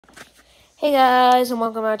Hey guys, and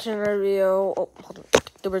welcome back to another video. Oh, hold on.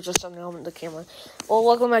 There was just something on the camera. Well,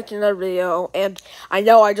 welcome back to another video, and I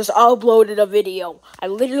know I just uploaded a video. I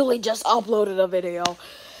literally just uploaded a video.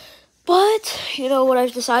 But, you know what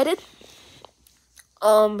I've decided?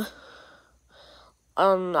 I've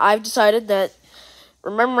decided that,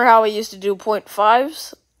 remember how I used to do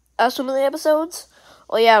 0.5s as some of the episodes?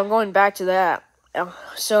 Well, yeah, I'm going back to that.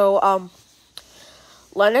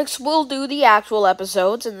 Lennox will do the actual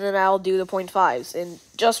episodes, and then I'll do the 0.5s. And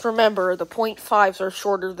just remember, the 0.5s are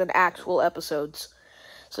shorter than actual episodes.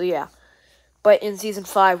 So, yeah. But in Season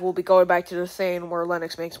 5, we'll be going back to the thing where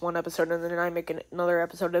Lennox makes one episode, and then I make another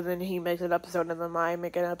episode, and then he makes an episode, and then I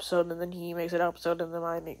make an episode, and then he makes an episode, and then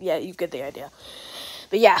I make... Yeah, you get the idea.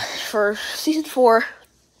 But, yeah, for Season 4,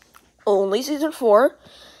 only Season 4,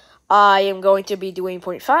 I am going to be doing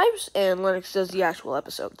 0.5s, and Lennox does the actual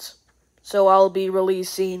episodes. So I'll be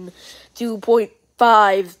releasing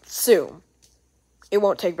 2.5 soon. It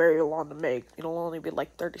won't take very long to make. It'll only be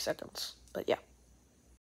like 30 seconds. But yeah.